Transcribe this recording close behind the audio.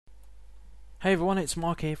Hey everyone, it's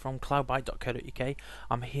Mark here from cloudbyte.co.uk.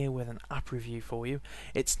 I'm here with an app review for you.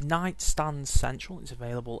 It's Nightstand Central. It's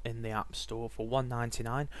available in the App Store for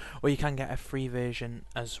 $1.99, or you can get a free version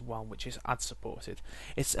as well, which is ad supported.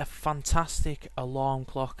 It's a fantastic alarm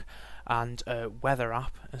clock and weather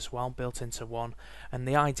app as well, built into one. And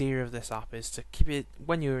the idea of this app is to keep it,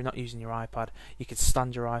 when you're not using your iPad, you could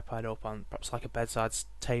stand your iPad up on perhaps like a bedside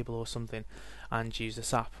table or something and use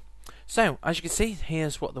this app. So, as you can see,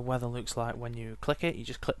 here's what the weather looks like when you click it. You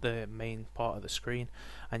just click the main part of the screen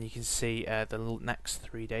and you can see the next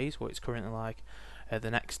 3 days, what it's currently like,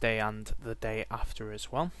 the next day and the day after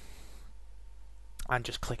as well. And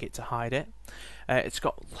just click it to hide it. It's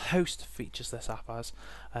got a host of features, this app has,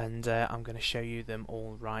 and I'm going to show you them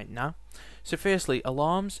all right now. So firstly,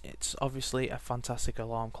 alarms. It's obviously a fantastic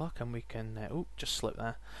alarm clock, and we can just slip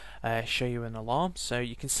there, show you an alarm. So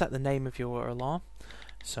you can set the name of your alarm.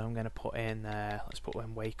 So I'm going to put in, let's put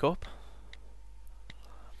in wake up,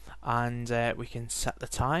 and we can set the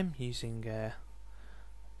time using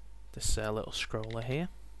this little scroller here.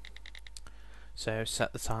 So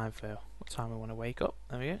set the time for what time we want to wake up.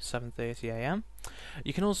 There we go, 7:30 AM.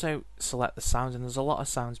 You can also select the sounds, and there's a lot of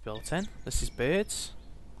sounds built in. This is birds.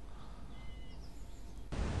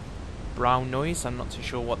 Brown noise, I'm not too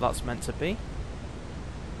sure what that's meant to be.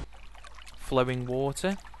 Flowing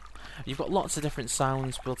water. You've got lots of different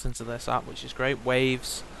sounds built into this app, which is great.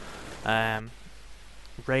 Waves,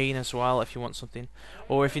 rain as well if you want something,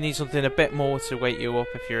 or if you need something a bit more to wake you up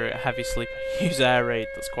if you're a heavy sleeper, use air raid.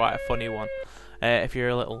 That's quite a funny one. If you're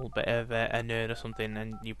a little bit of a nerd or something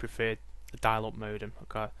and you prefer the dial-up modem,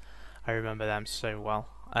 okay, I remember them so well.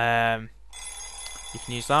 You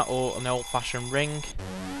can use that, or an old-fashioned ring,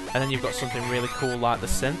 and then you've got something really cool like the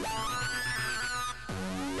synth.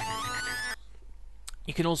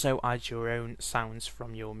 You can also add your own sounds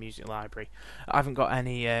from your music library. I haven't got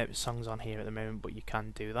any songs on here at the moment, but you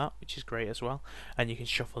can do that, which is great as well. And you can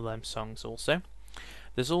shuffle them songs also.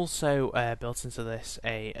 There's also built into this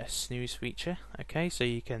a snooze feature. Okay, so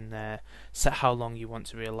you can set how long you want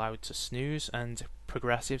to be allowed to snooze, and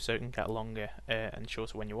progressive, so it can get longer and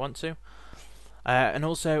shorter when you want to. And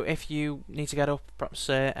also, if you need to get up perhaps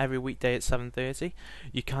every weekday at 7:30,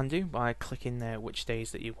 you can do by clicking which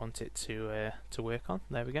days that you want it to work on.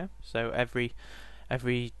 There we go. So every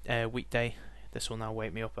weekday, this will now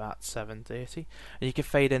wake me up at 7:30, and you can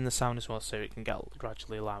fade in the sound as well, so it can get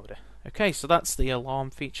gradually louder. Okay, so that's the alarm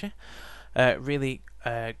feature. Really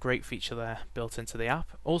great feature there built into the app.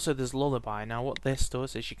 Also, there's lullaby. Now what this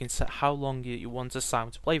does is you can set how long you want a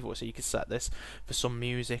sound to play for. So you can set this for some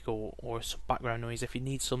music or some background noise if you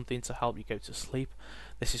need something to help you go to sleep.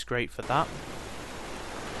 This is great for that.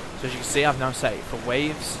 So as you can see, I've now set it for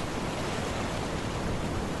waves,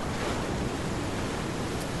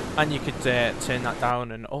 and you could turn that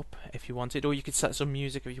down and up if you wanted, or you could set some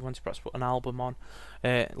music if you wanted, perhaps put an album on,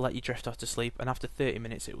 let you drift off to sleep, and after 30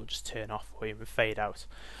 minutes it will just turn off for you and fade out.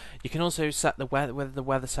 You can also set the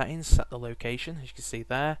weather settings, set the location, as you can see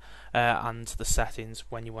there, and the settings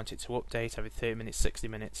when you want it to update every 30 minutes, 60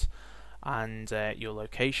 minutes, and your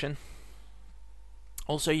location.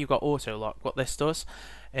 Also, you've got auto lock. What this does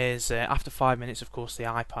is after 5 minutes, of course, the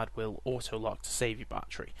iPad will auto lock to save your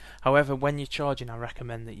battery. However, when you're charging, I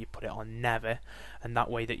recommend that you put it on never, and that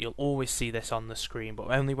way that you'll always see this on the screen,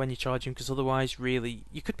 but only when you're charging, because otherwise, really,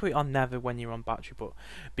 you could put it on never when you're on battery, but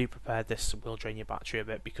be prepared, this will drain your battery a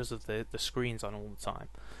bit because of the screen's on all the time.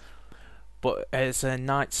 But as a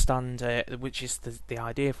nightstand, which is the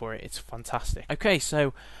idea for it, it's fantastic. Okay,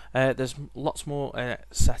 so there's lots more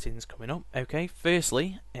settings coming up. Okay,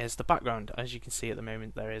 firstly is the background. As you can see at the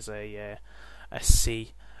moment, there is a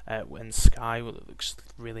sea and sky, that looks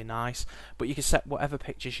really nice. But you can set whatever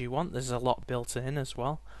pictures you want. There's a lot built in as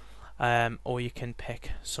well. Or you can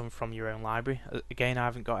pick some from your own library. Again, I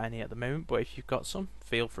haven't got any at the moment, but if you've got some,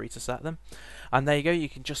 feel free to set them. And there you go. You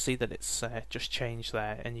can just see that it's just changed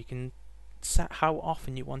there, and you can set how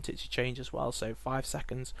often you want it to change as well, so 5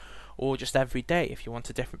 seconds, or just every day if you want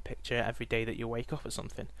a different picture every day that you wake up or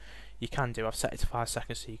something. You can do. I've set it to 5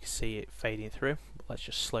 seconds so you can see it fading through, but let's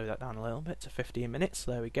just slow that down a little bit to 15 minutes.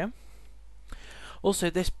 There we go. Also,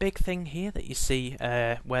 this big thing here that you see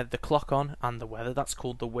where the clock on and the weather, that's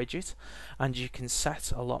called the widget, and you can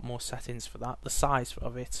set a lot more settings for that. The size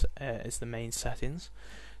of it is the main settings,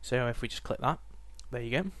 so if we just click that, there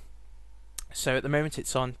you go. So at the moment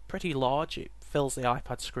it's on pretty large, it fills the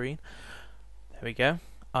iPad screen. There we go.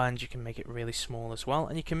 And you can make it really small as well,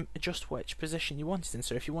 and you can adjust which position you want it in.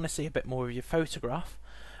 So if you want to see a bit more of your photograph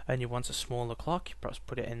and you want a smaller clock, you perhaps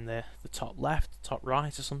put it in the top left, top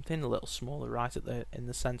right or something, a little smaller right in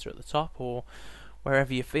the centre at the top, or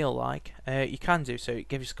wherever you feel like, you can do so. It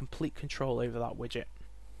gives you complete control over that widget.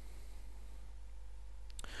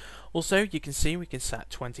 Also, you can see we can set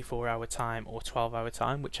 24-hour time or 12-hour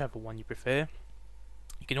time, whichever one you prefer.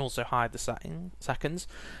 You can also hide the seconds.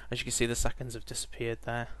 As you can see, the seconds have disappeared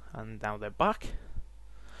there, and now they're back.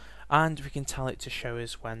 And we can tell it to show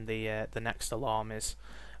us when the next alarm is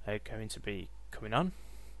going to be coming on.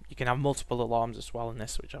 You can have multiple alarms as well in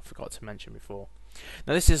this, which I forgot to mention before.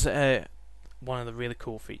 Now this is one of the really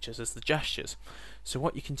cool features, is the gestures. So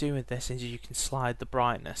what you can do with this is you can slide the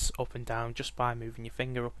brightness up and down just by moving your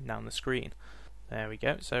finger up and down the screen. There we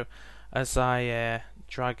go. So as I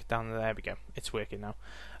drag down, there we go, it's working now.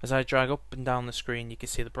 As I drag up and down the screen, you can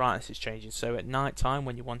see the brightness is changing. So at night time,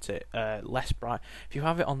 when you want it less bright, if you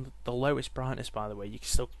have it on the lowest brightness, by the way, you can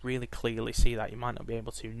still really clearly see that. You might not be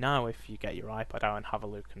able to now if you get your iPad out and have a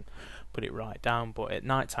look and put it right down, but at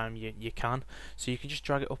night time you can. So you can just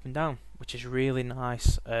drag it up and down, which is really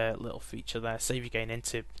nice little feature there. Save you getting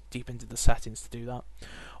deep into the settings to do that.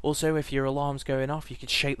 Also, if your alarm's going off, you can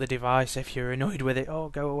shake the device. If you're annoyed with it, oh,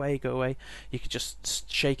 go away, you can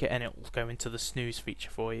just shake it and it will go into the snooze feature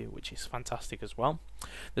for you, which is fantastic as well.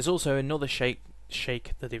 There's also another shake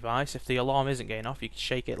the device. If the alarm isn't going off, you can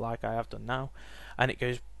shake it like I have done now, and it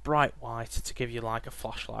goes bright white to give you like a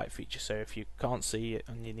flashlight feature. So if you can't see it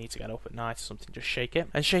and you need to get up at night or something, just shake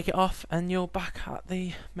it off and you're back at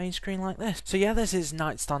the main screen like this. So yeah, this is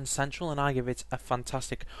Nightstand Central, and I give it a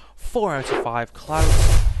fantastic 4 out of 5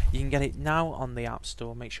 clouds. You can get it now on the App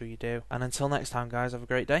Store, make sure you do. And until next time guys, have a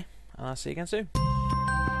great day, and I'll see you again soon.